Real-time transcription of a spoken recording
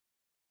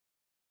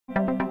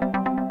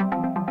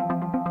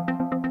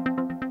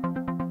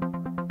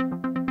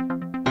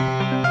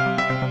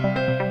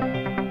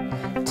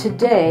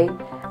Today,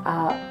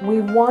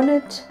 we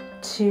wanted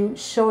to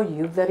show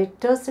you that it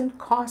doesn't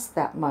cost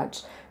that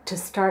much to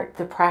start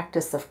the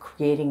practice of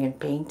creating and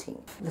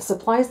painting. The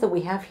supplies that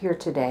we have here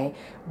today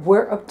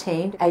were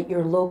obtained at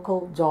your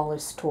local dollar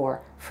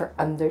store for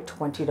under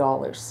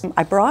 $20.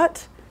 I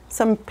brought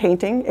some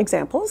painting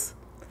examples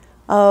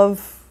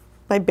of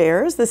my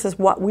bears. This is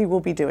what we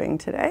will be doing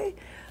today.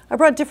 I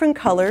brought different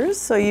colors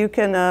so you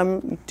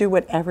can do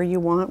whatever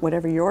you want,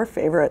 whatever your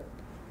favorite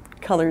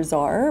colors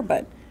are,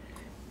 but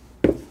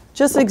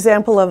just an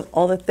example of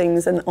all the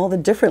things and all the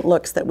different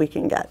looks that we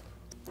can get.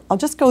 I'll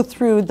just go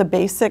through the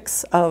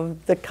basics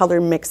of the color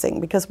mixing,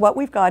 because what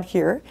we've got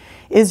here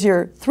is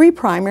your three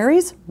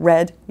primaries: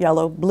 red,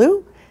 yellow,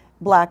 blue,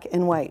 black,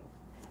 and white.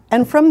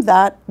 And from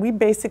that, we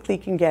basically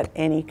can get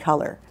any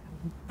color.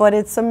 But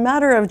it's a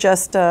matter of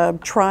just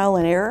trial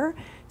and error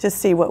to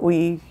see what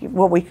we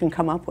can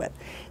come up with.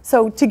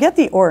 So to get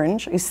the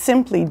orange, I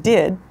simply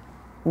did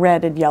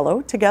red and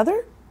yellow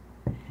together.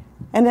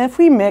 And if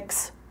we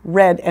mix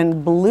red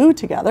and blue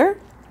together,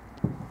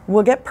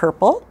 we'll get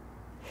purple.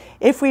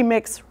 If we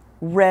mix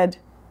red,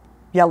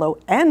 yellow,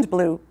 and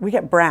blue, we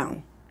get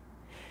brown.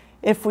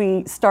 If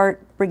we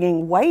start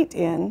bringing white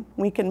in,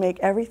 we can make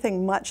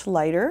everything much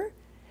lighter.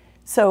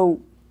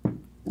 So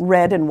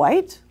red and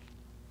white,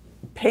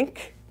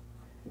 pink,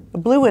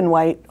 blue and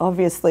white,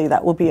 obviously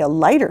that will be a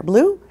lighter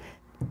blue.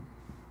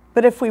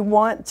 But if we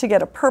want to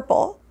get a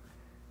purple,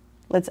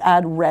 let's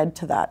add red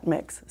to that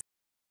mix.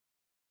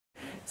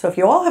 So if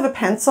you all have a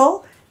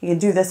pencil, you can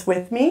do this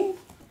with me.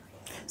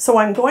 So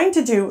I'm going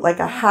to do like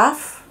a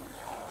half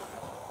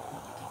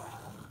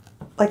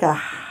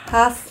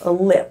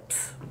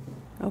ellipse,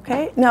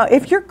 okay? Now,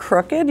 if you're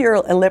crooked, your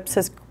ellipse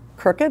is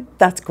crooked,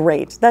 that's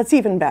great. That's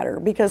even better,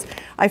 because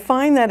I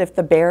find that if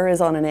the bear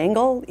is on an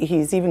angle,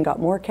 he's even got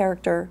more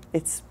character.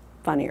 It's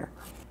funnier.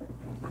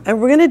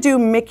 And we're gonna do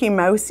Mickey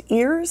Mouse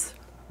ears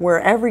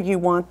wherever you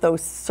want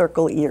those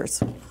circle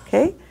ears,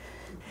 okay?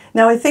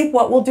 Now, I think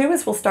what we'll do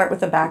is we'll start with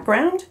the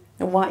background.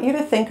 I want you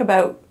to think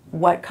about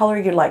what color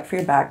you like for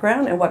your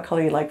background and what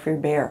color you like for your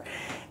bear.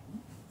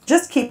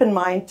 Just keep in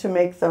mind to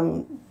make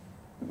them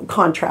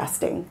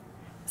contrasting.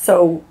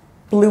 So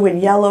blue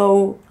and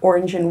yellow,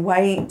 orange and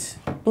white,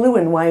 blue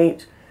and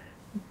white,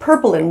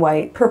 purple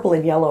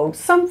and yellow,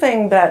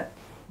 something that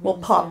will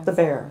pop the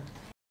bear.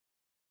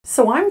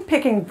 So I'm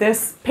picking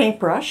this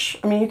paintbrush.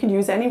 I mean, you can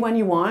use any one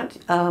you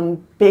want.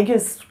 Big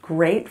is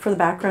great for the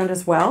background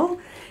as well.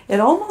 It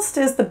almost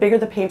is, the bigger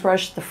the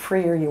paintbrush, the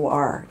freer you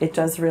are. It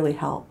does really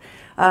help.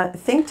 I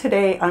think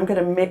today I'm going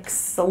to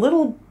mix a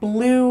little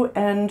blue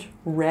and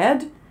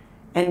red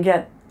and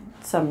get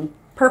some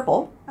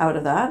purple out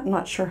of that. I'm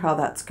not sure how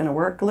that's going to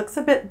work. It looks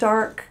a bit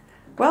dark.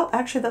 Well,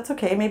 actually that's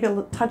okay. Maybe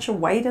a touch of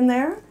white in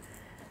there.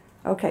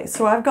 Okay,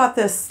 so I've got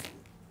this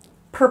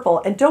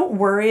purple, and don't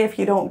worry if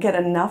you don't get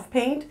enough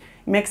paint.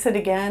 Mix it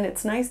again.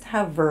 It's nice to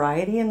have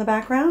variety in the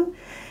background.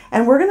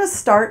 And we're going to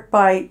start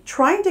by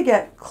trying to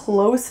get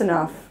close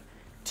enough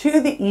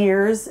to the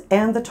ears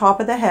and the top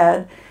of the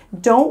head.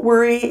 Don't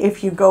worry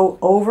if you go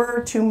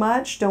over too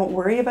much. Don't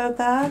worry about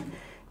that,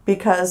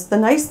 because the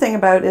nice thing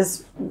about it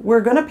is we're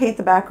going to paint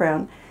the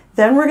background.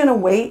 Then we're going to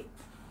wait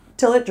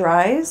till it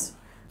dries.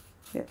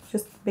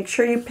 Just make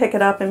sure you pick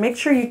it up and make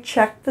sure you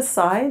check the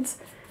sides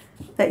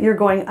that you're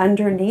going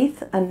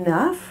underneath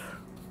enough.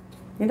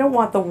 You don't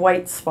want the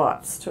white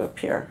spots to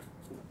appear.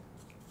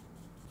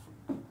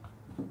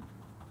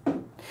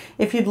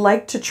 If you'd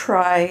like to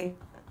try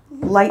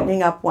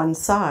lightening up one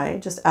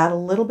side, just add a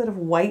little bit of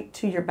white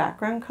to your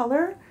background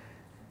color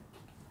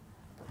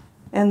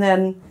and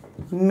then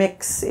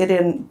mix it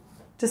in.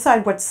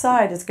 Decide what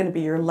side is going to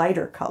be your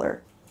lighter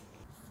color.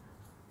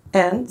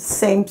 And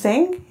same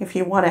thing, if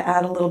you want to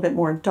add a little bit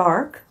more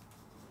dark,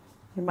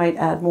 you might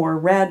add more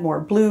red, more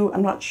blue.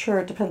 I'm not sure,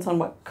 it depends on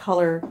what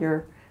color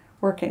you're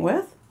working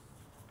with.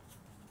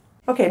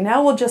 Okay,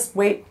 now we'll just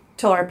wait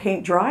till our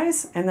paint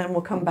dries and then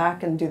we'll come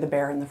back and do the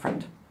bear in the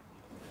front.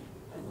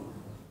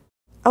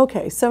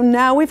 Okay, so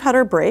now we've had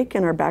our break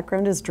and our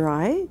background is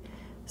dry.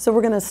 So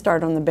we're going to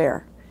start on the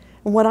bear.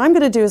 And what I'm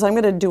going to do is I'm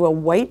going to do a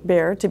white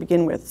bear to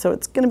begin with. So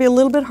it's going to be a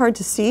little bit hard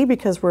to see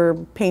because we're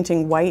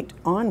painting white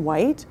on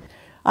white.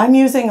 I'm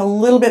using a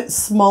little bit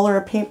smaller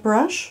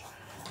paintbrush,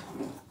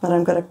 but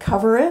I'm going to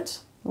cover it.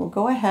 We'll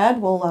go ahead,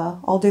 we'll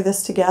all do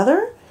this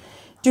together.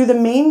 Do the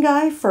main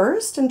guy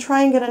first and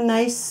try and get a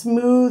nice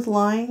smooth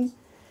line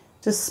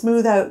to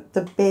smooth out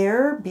the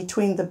bear,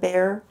 between the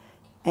bear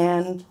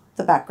and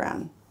the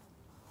background.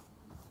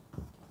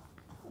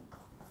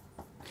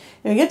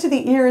 When you get to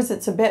the ears,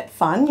 it's a bit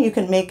fun. You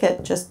can make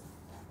it just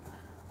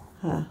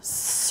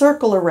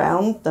circle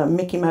around the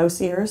Mickey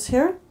Mouse ears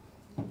here.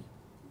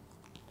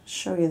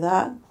 Show you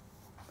that.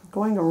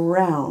 Going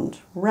around,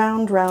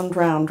 round, round,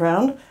 round,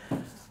 round.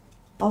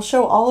 I'll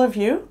show all of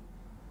you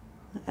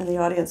and the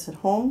audience at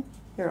home.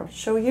 Here, I'll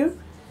show you.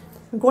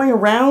 I'm going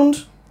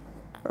around,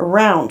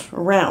 around,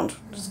 around.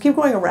 Just keep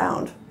going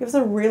around. Gives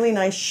a really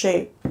nice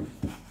shape.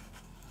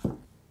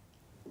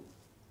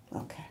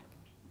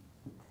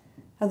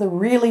 the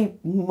really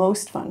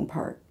most fun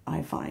part,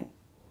 I find.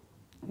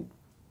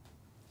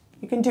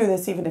 You can do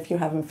this even if you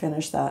haven't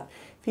finished that.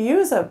 If you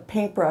use a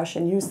paintbrush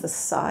and use the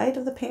side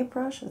of the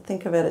paintbrush, and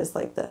think of it as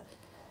like the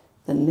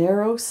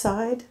narrow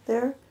side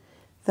there,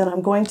 then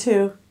I'm going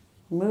to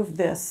move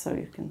this so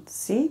you can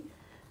see.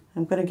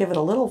 I'm going to give it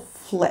a little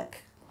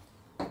flick.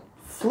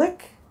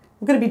 Flick.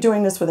 I'm going to be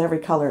doing this with every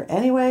color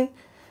anyway.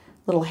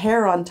 Little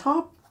hair on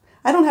top.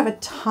 I don't have a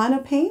ton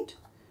of paint.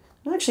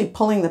 I'm actually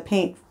pulling the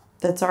paint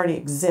that's already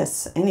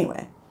exists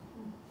anyway.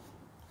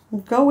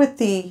 Go with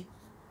the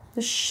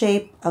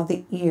shape of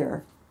the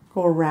ear.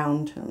 Go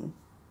around him.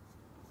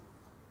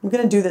 I'm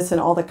going to do this in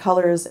all the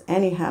colors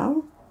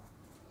anyhow.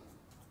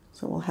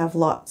 So we'll have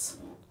lots.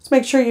 Just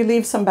make sure you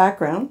leave some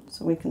background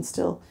so we can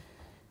still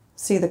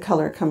see the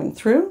color coming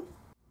through.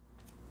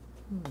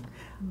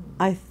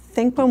 I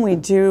think when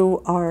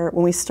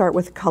we start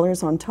with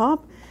colors on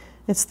top,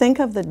 let's think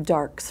of the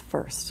darks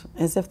first,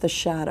 as if the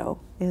shadow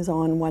is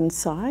on one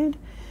side.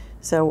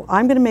 So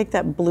I'm going to make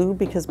that blue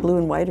because blue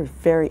and white are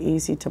very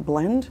easy to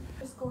blend.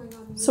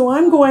 So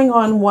I'm going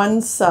on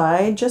one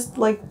side, just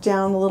like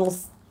down the little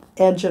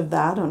edge of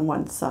that on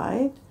one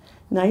side,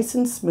 nice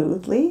and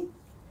smoothly.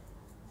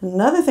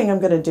 Another thing I'm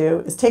going to do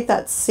is take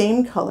that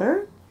same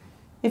color.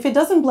 If it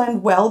doesn't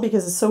blend well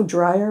because it's so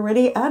dry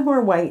already, add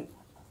more white.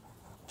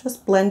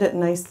 Just blend it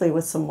nicely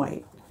with some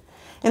white.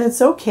 And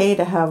it's okay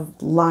to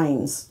have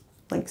lines,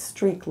 like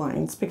streak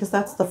lines, because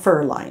that's the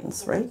fur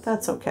lines, right?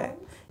 That's okay.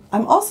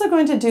 I'm also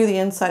going to do the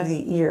inside of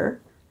the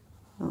ear.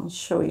 I'll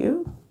show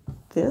you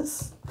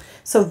this.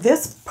 So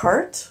this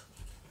part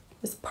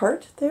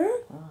there,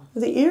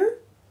 the ear,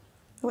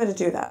 I'm going to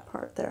do that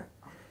part there.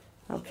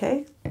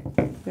 Okay,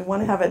 we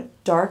want to have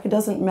it dark. It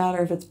doesn't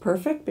matter if it's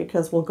perfect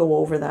because we'll go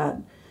over that.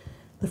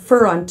 The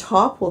fur on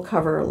top will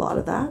cover a lot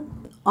of that.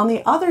 On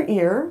the other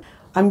ear,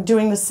 I'm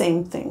doing the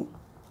same thing.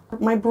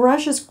 My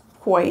brush is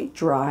quite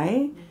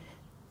dry.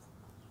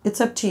 It's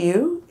up to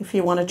you if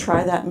you want to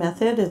try that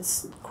method.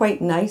 It's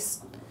quite nice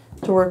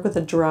to work with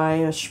a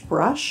dryish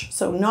brush,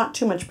 so not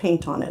too much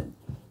paint on it.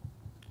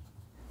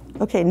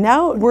 Okay,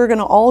 now we're going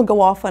to all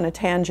go off on a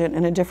tangent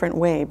in a different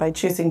way by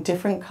choosing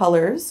different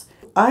colors.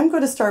 I'm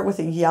going to start with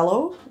a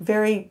yellow,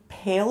 very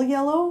pale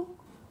yellow,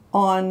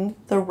 on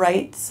the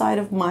right side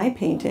of my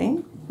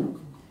painting.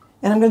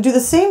 And I'm going to do the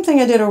same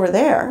thing I did over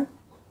there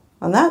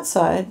on that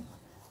side,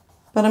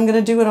 but I'm going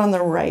to do it on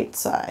the right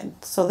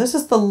side. So this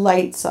is the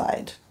light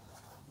side,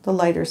 the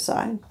lighter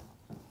side.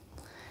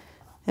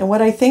 And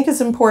what I think is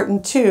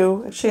important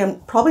too, actually I'm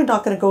probably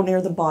not going to go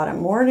near the bottom,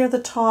 more near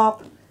the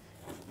top,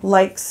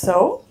 like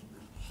so.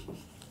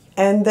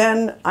 And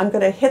then I'm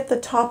going to hit the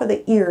top of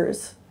the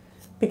ears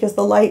because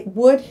the light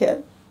would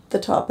hit the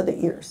top of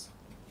the ears.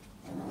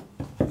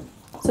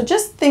 So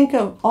just think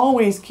of,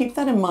 always keep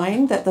that in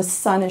mind, that the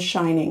sun is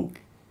shining.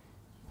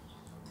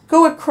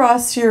 Go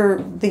across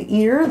the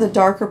ear, the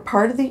darker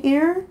part of the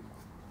ear,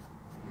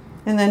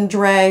 and then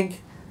drag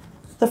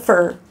the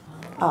fur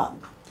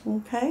up,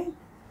 okay?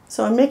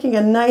 So I'm making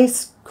a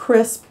nice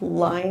crisp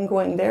line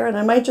going there, and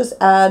I might just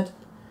add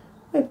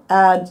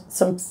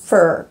some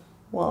fur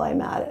while I'm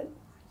at it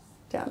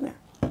down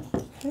there,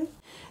 okay?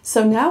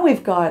 So now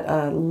we've got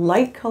a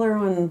light color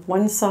on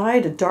one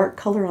side, a dark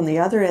color on the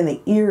other, and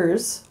the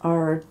ears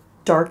are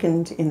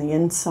darkened in the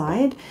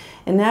inside.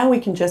 And now we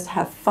can just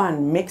have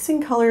fun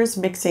mixing colors,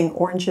 mixing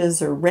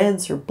oranges or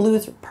reds or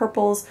blues or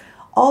purples,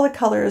 all the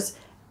colors,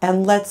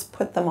 and let's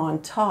put them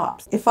on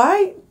top. If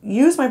I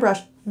use my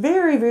brush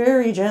very,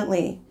 very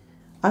gently,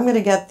 I'm going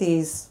to get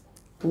these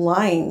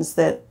lines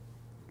that,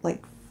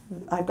 like,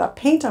 I've got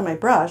paint on my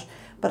brush,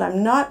 but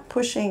I'm not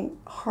pushing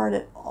hard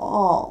at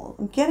all.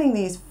 I'm getting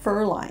these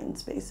fur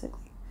lines, basically,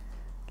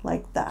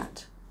 like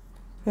that.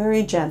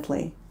 Very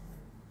gently,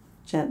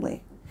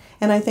 gently.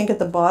 And I think at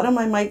the bottom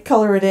I might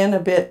color it in a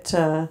bit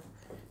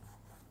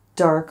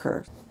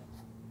darker.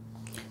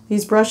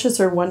 These brushes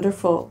are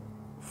wonderful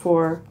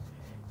for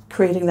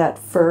creating that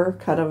fur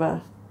kind of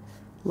a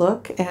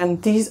look,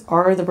 and these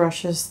are the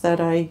brushes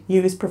that I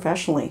use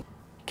professionally.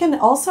 You can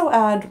also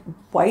add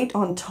white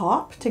on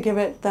top to give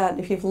it that,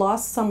 if you've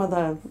lost some of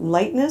the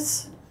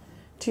lightness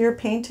to your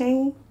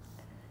painting,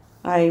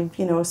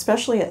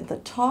 especially at the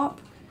top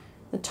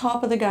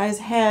of the guy's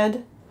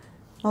head,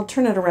 I'll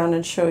turn it around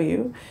and show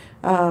you,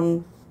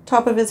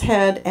 top of his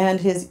head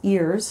and his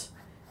ears.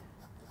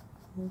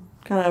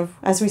 Kind of,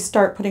 as we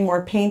start putting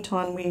more paint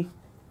on, we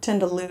tend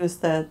to lose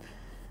that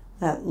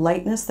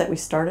lightness that we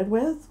started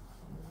with.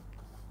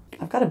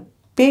 I've got a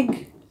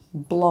big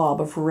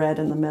blob of red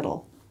in the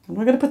middle. And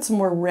we're going to put some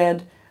more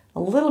red a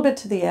little bit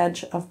to the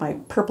edge of my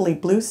purpley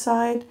blue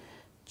side,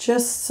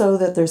 just so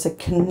that there's a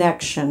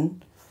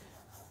connection,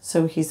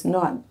 so he's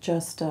not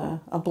just a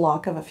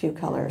block of a few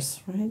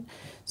colors, right?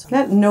 So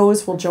that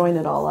nose will join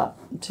it all up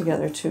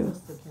together too.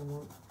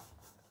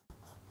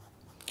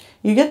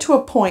 You get to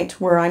a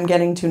point where I'm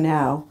getting to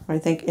now, where I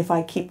think if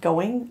I keep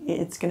going,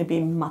 it's going to be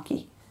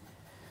mucky.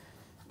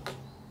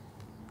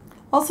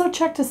 Also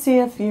check to see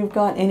if you've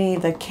got any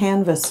of the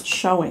canvas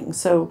showing.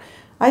 So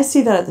I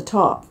see that at the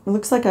top. It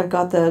looks like I've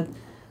got the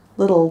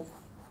little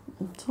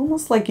It's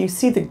almost like you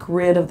see the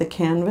grid of the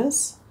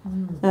canvas.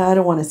 I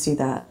don't want to see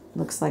that.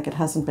 Looks like it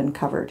hasn't been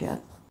covered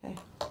yet. Okay.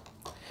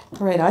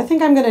 All right, I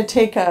think I'm going to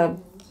take a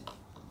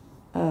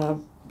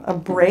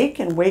break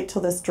and wait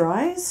till this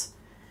dries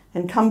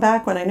and come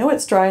back when I know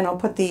it's dry, and I'll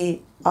put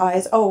the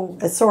eyes. Oh,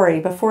 sorry,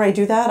 before I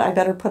do that, I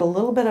better put a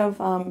little bit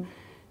of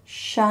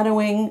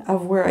shadowing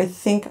of where I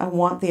think I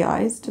want the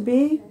eyes to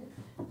be.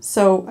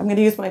 So I'm going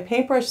to use my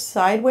paintbrush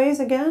sideways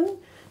again,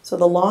 so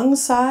the long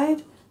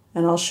side,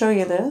 and I'll show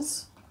you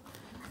this.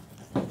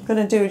 I'm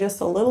going to do just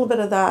a little bit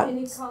of that.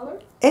 Any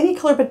color? Any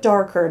color but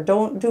darker.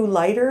 Don't do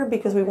lighter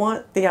because we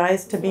want the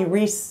eyes to be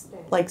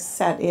like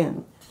set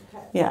in.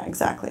 Okay. Yeah,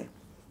 exactly.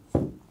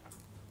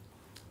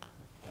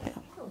 Yeah.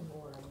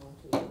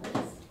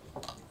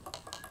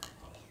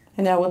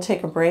 And now we'll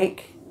take a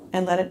break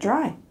and let it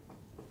dry.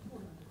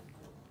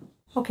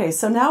 Okay,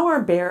 so now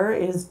our bear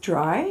is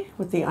dry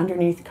with the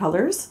underneath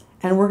colors,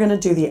 and we're going to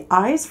do the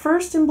eyes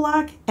first in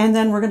black, and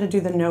then we're going to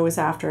do the nose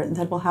after it, and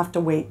then we'll have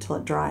to wait till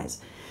it dries.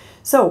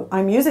 So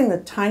I'm using the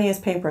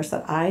tiniest paintbrush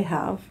that I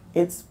have.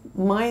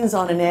 Mine's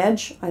on an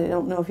edge. I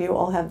don't know if you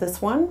all have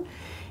this one.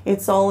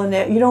 It's all in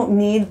it. You don't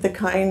need the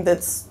kind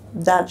that's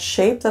that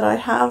shape that I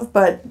have,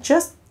 but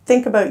just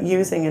think about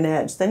using an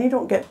edge. Then you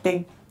don't get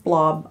big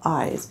blob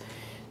eyes.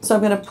 So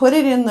I'm going to put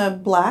it in the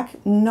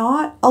black,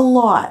 not a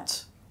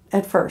lot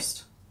at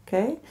first,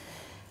 okay?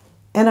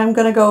 And I'm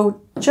going to go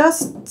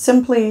just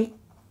simply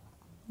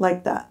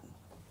like that,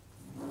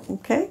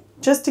 okay?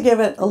 Just to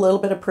give it a little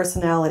bit of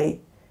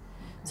personality.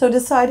 So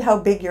decide how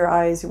big your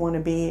eyes you want to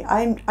be.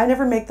 I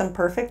never make them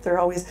perfect. They're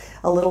always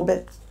a little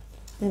bit,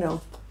 you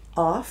know,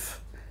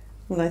 off.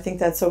 And I think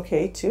that's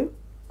okay too.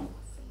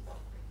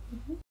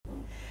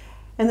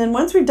 And then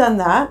once we've done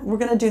that, we're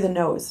going to do the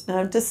nose.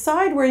 Now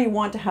decide where you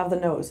want to have the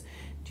nose.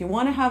 Do you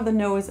want to have the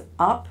nose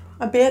up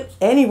a bit,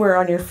 anywhere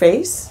on your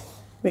face?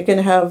 We can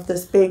have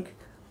this big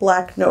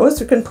black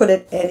nose. We can put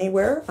it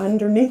anywhere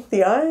underneath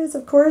the eyes,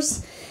 of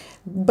course.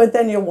 But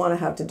then you'll want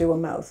to have to do a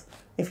mouth.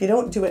 If you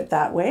don't do it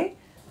that way,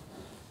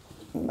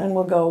 and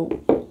we'll do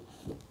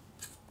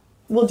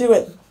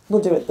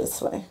it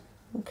this way.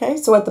 Okay,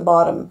 so at the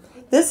bottom,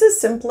 this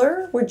is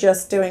simpler. We're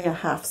just doing a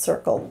half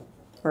circle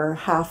or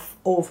half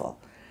oval.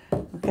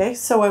 Okay,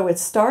 so I would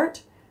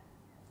start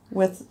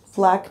with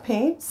black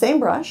paint, same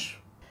brush,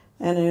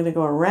 and I'm going to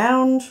go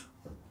around,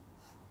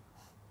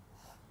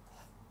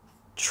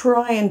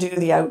 try and do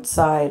the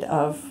outside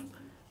of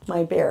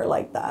my bear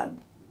like that.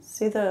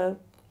 See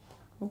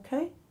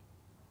okay,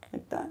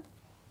 like that.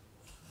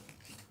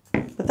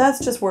 But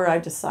that's just where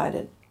I've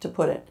decided to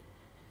put it.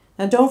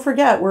 Now don't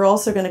forget, we're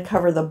also going to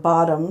cover the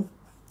bottom.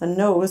 The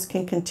nose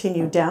can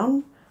continue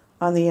down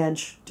on the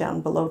edge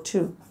down below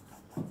too.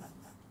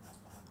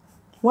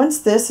 Once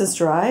this is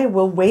dry,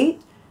 we'll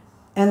wait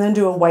and then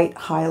do a white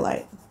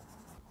highlight.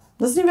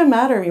 Doesn't even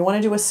matter if you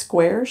want to do a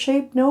square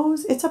shaped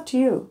nose, it's up to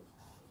you.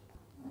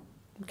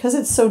 Because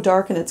it's so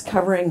dark and it's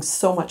covering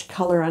so much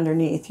color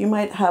underneath, you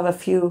might have a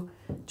few,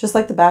 just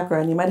like the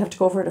background, you might have to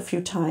go over it a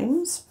few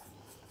times.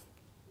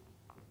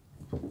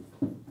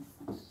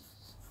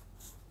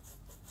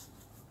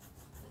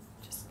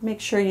 Make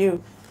sure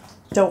you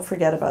don't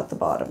forget about the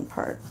bottom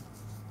part.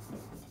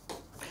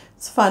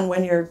 It's fun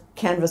when your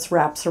canvas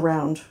wraps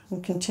around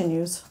and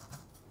continues.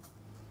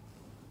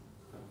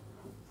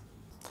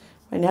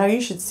 Right now you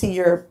should see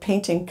your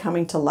painting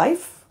coming to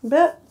life a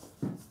bit.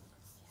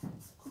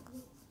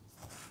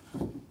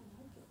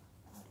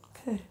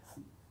 Okay.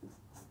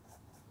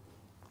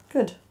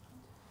 Good.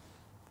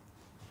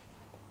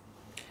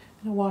 I'm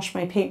going to wash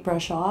my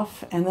paintbrush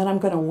off, and then I'm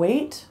going to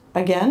wait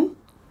again.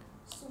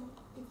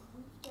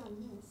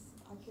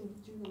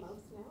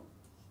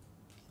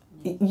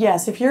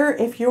 Yes, if you're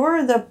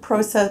the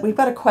process, we've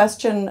got a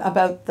question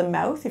about the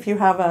mouth. If you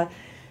have a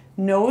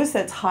nose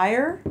that's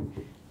higher,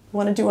 you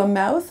want to do a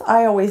mouth,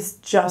 I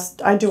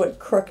do it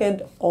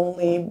crooked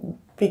only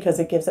because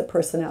it gives it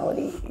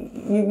personality.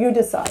 You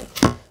decide.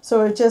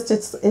 So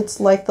it's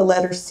like the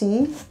letter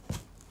C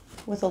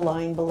with a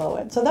line below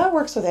it. So that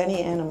works with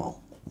any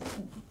animal.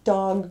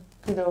 Dog,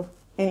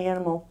 any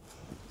animal,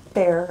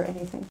 bear,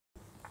 anything.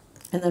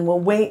 And then we'll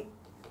wait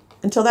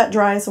until that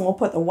dries, and we'll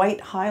put the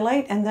white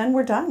highlight, and then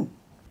we're done.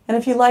 And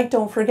if you like,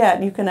 don't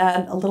forget, you can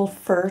add a little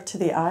fur to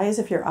the eyes.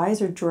 If your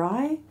eyes are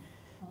dry,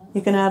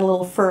 you can add a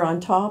little fur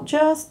on top,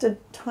 just a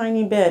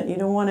tiny bit. You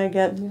don't want to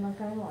get... You like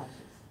eyelashes?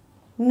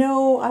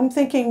 No, I'm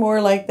thinking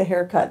more like the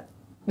haircut.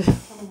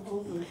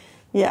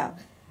 Yeah,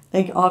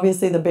 like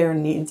obviously the bear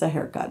needs a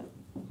haircut.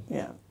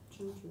 Yeah.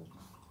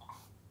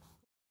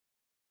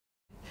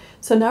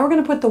 So now we're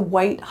going to put the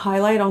white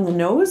highlight on the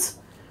nose,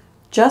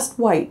 just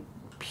white,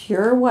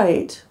 pure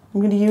white. I'm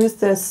going to use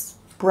this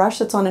brush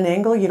that's on an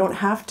angle. You don't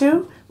have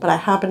to, but I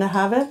happen to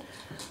have it.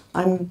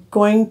 I'm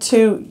going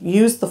to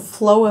use the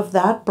flow of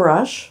that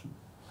brush,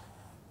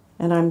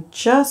 and I'm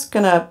just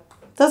going to,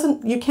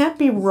 you can't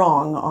be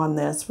wrong on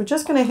this. We're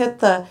just going to hit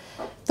the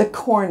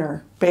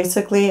corner.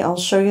 Basically, I'll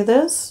show you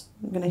this.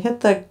 I'm going to hit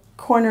the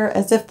corner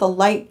as if the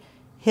light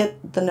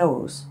hit the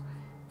nose,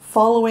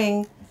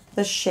 following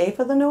the shape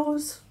of the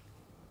nose.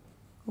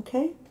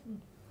 Okay?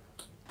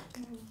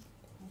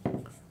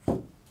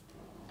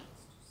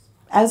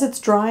 As it's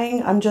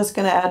drying, I'm just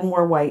going to add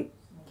more white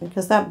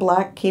because that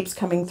black keeps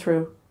coming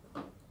through.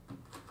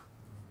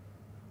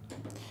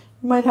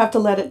 You might have to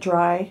let it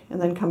dry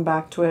and then come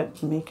back to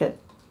it and make it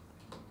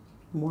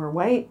more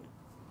white.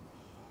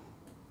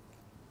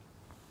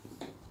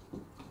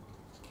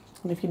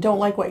 And if you don't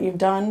like what you've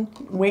done,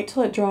 wait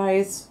till it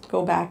dries,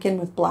 go back in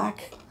with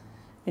black,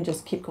 and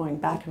just keep going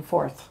back and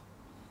forth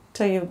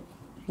till you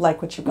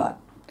like what you've got.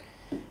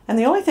 And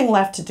the only thing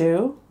left to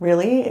do,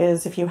 really,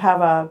 is if you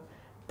have a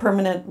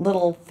permanent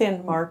little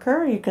thin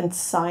marker, you can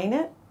sign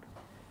it.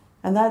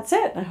 And that's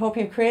it. I hope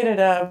you created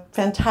a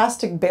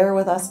fantastic bear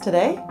with us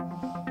today.